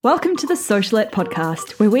Welcome to the Socialette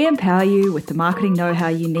podcast, where we empower you with the marketing know-how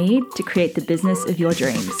you need to create the business of your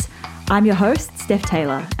dreams. I'm your host, Steph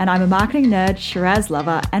Taylor, and I'm a marketing nerd, Shiraz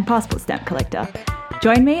lover, and passport stamp collector.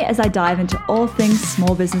 Join me as I dive into all things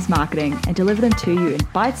small business marketing and deliver them to you in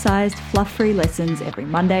bite-sized, fluff-free lessons every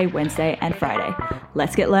Monday, Wednesday, and Friday.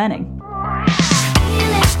 Let's get learning.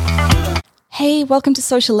 Hey, welcome to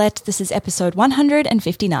Socialette. This is episode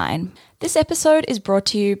 159. This episode is brought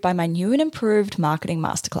to you by my new and improved marketing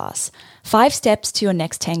masterclass, 5 Steps to Your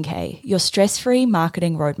Next 10K, Your Stress-Free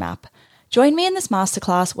Marketing Roadmap. Join me in this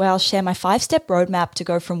masterclass where I'll share my 5-step roadmap to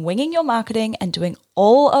go from winging your marketing and doing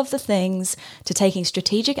all of the things to taking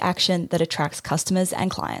strategic action that attracts customers and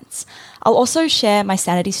clients. I'll also share my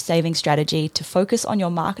sanity-saving strategy to focus on your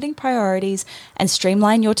marketing priorities and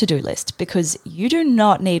streamline your to-do list because you do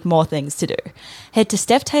not need more things to do. Head to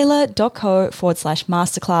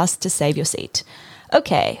stephtaylor.co/masterclass to save your seat.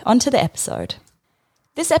 Okay, on to the episode.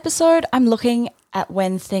 This episode, I'm looking at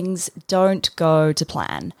when things don't go to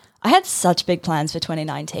plan. I had such big plans for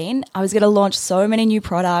 2019. I was going to launch so many new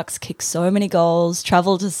products, kick so many goals,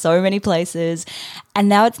 travel to so many places, and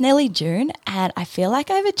now it's nearly June and I feel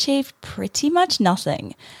like I've achieved pretty much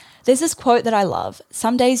nothing. There's this quote that I love,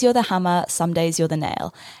 some days you're the hammer, some days you're the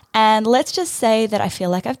nail. And let's just say that I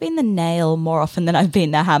feel like I've been the nail more often than I've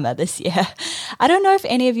been the hammer this year. I don't know if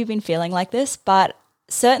any of you have been feeling like this, but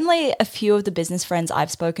certainly a few of the business friends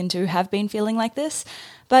I've spoken to have been feeling like this.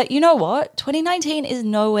 But you know what? 2019 is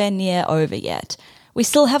nowhere near over yet. We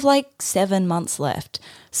still have like 7 months left.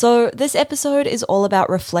 So this episode is all about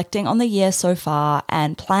reflecting on the year so far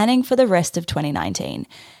and planning for the rest of 2019.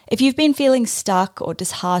 If you've been feeling stuck or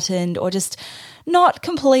disheartened or just not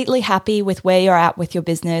completely happy with where you're at with your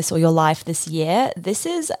business or your life this year, this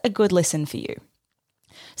is a good listen for you.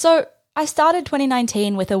 So I started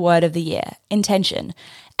 2019 with a word of the year, intention.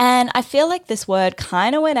 And I feel like this word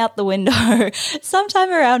kind of went out the window sometime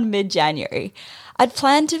around mid-January. I'd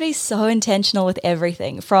planned to be so intentional with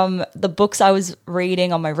everything, from the books I was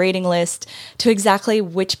reading on my reading list to exactly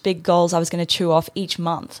which big goals I was going to chew off each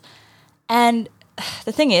month. And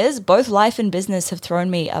the thing is, both life and business have thrown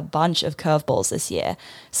me a bunch of curveballs this year.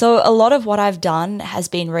 So a lot of what I've done has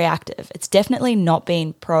been reactive. It's definitely not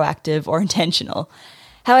been proactive or intentional.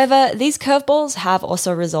 However, these curveballs have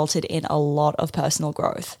also resulted in a lot of personal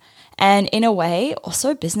growth and, in a way,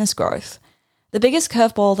 also business growth. The biggest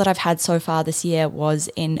curveball that I've had so far this year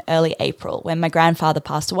was in early April when my grandfather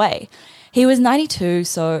passed away. He was 92,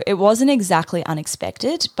 so it wasn't exactly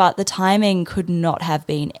unexpected, but the timing could not have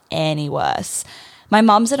been any worse. My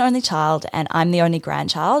mum's an only child and I'm the only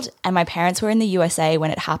grandchild, and my parents were in the USA when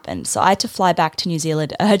it happened, so I had to fly back to New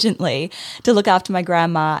Zealand urgently to look after my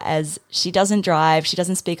grandma as she doesn't drive, she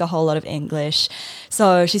doesn't speak a whole lot of English,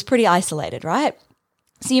 so she's pretty isolated, right?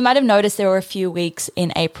 So you might have noticed there were a few weeks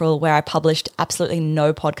in April where I published absolutely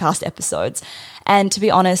no podcast episodes, and to be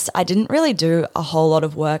honest, I didn't really do a whole lot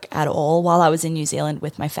of work at all while I was in New Zealand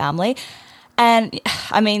with my family, and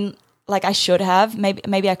I mean, like I should have,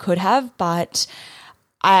 maybe I could have, but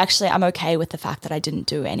I'm okay with the fact that I didn't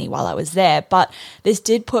do any while I was there, but this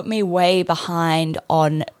did put me way behind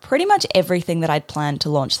on pretty much everything that I'd planned to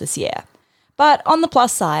launch this year. But on the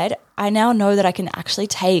plus side, I now know that I can actually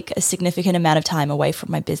take a significant amount of time away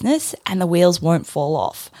from my business and the wheels won't fall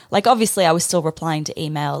off. Like obviously I was still replying to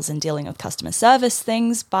emails and dealing with customer service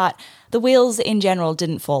things, but the wheels in general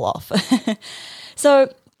didn't fall off.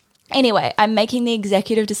 So anyway, I'm making the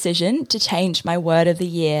executive decision to change my word of the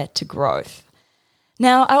year to growth.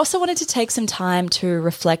 Now, I also wanted to take some time to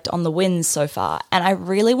reflect on the wins so far, and I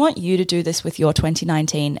really want you to do this with your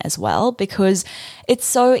 2019 as well, because it's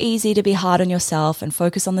so easy to be hard on yourself and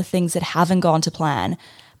focus on the things that haven't gone to plan,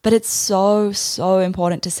 but it's so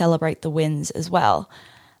important to celebrate the wins as well.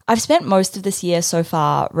 I've spent most of this year so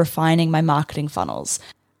far refining my marketing funnels,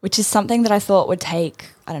 which is something that I thought would take,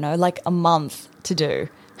 like a month to do.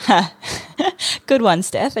 Good one,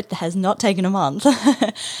 Steph. It has not taken a month.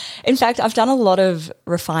 In fact, I've done a lot of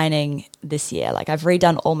refining this year. Like I've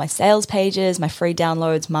redone all my sales pages, my free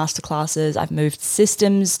downloads, masterclasses. I've moved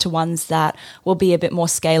systems to ones that will be a bit more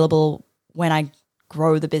scalable when I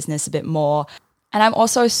grow the business a bit more. And I'm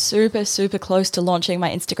also super close to launching my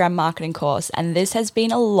Instagram marketing course. And this has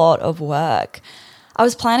been a lot of work. I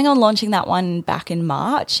was planning on launching that one back in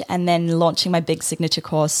March and then launching my big signature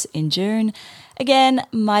course in June. Again,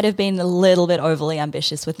 might have been a little bit overly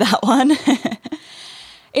ambitious with that one.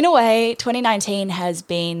 In a way, 2019 has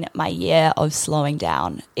been my year of slowing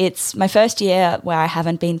down. It's my first year where I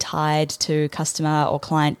haven't been tied to customer or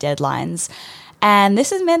client deadlines. And this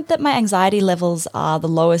has meant that my anxiety levels are the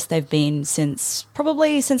lowest they've been since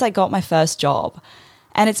I got my first job.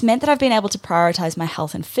 And it's meant that I've been able to prioritize my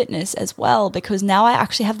health and fitness as well, because now I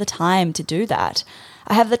actually have the time to do that.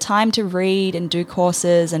 I have the time to read and do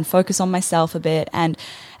courses and focus on myself a bit. And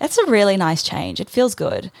it's a really nice change. It feels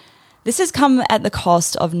good. This has come at the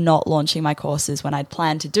cost of not launching my courses when I'd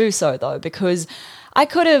planned to do so, though, because I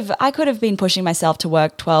could have been pushing myself to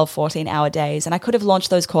work 12, 14-hour days, and I could have launched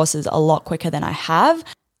those courses a lot quicker than I have.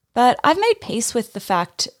 But I've made peace with the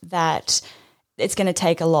fact that it's going to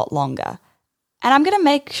take a lot longer. And I'm going to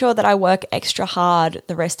make sure that I work extra hard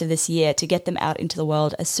the rest of this year to get them out into the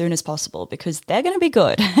world as soon as possible, because they're going to be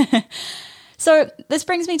good. So this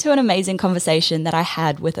brings me to an amazing conversation that I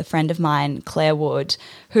had with a friend of mine, Claire Wood,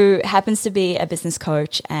 who happens to be a business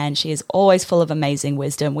coach, and she is always full of amazing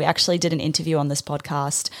wisdom. We actually did an interview on this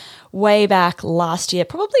podcast way back last year,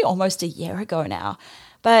 probably almost a year ago now.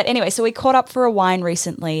 But anyway, so we caught up for a wine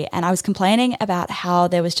recently, and I was complaining about how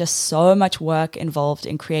there was just so much work involved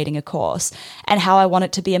in creating a course and how I want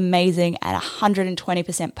it to be amazing and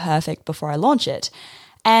 120% perfect before I launch it.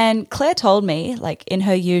 And Claire told me, like in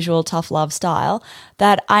her usual tough love style,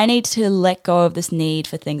 that I need to let go of this need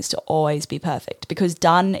for things to always be perfect, because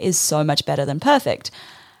done is so much better than perfect.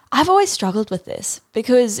 I've always struggled with this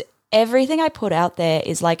because everything I put out there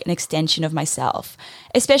is like an extension of myself,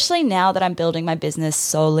 especially now that I'm building my business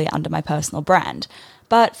solely under my personal brand.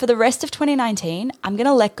 But for the rest of 2019, I'm going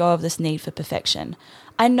to let go of this need for perfection.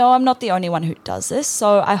 I know I'm not the only one who does this,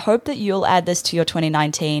 so I hope that you'll add this to your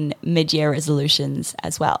 2019 mid-year resolutions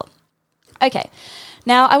as well. Okay,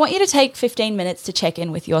 now I want you to take 15 minutes to check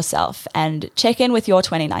in with yourself and check in with your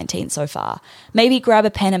 2019 so far. Maybe grab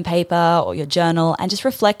a pen and paper or your journal and just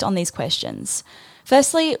reflect on these questions.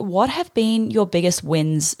 Firstly, what have been your biggest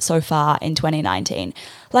wins so far in 2019?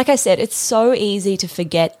 Like I said, it's so easy to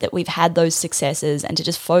forget that we've had those successes and to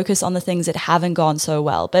just focus on the things that haven't gone so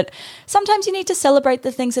well. But sometimes you need to celebrate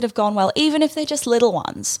the things that have gone well, even if they're just little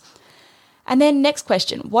ones. And then next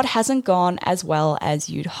question, what hasn't gone as well as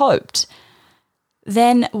you'd hoped?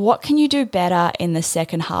 Then what can you do better in the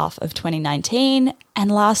second half of 2019?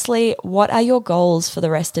 And lastly, what are your goals for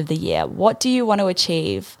the rest of the year? What do you want to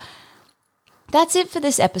achieve? That's it for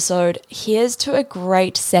this episode. Here's to a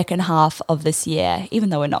great second half of this year, even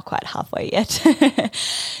though we're not quite halfway yet.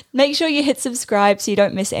 Make sure you hit subscribe so you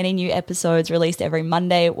don't miss any new episodes released every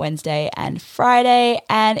Monday, Wednesday, and Friday.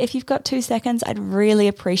 And if you've got 2 seconds, I'd really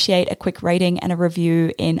appreciate a quick rating and a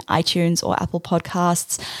review in iTunes or Apple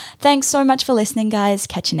Podcasts. Thanks so much for listening, guys.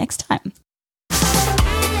 Catch you next time.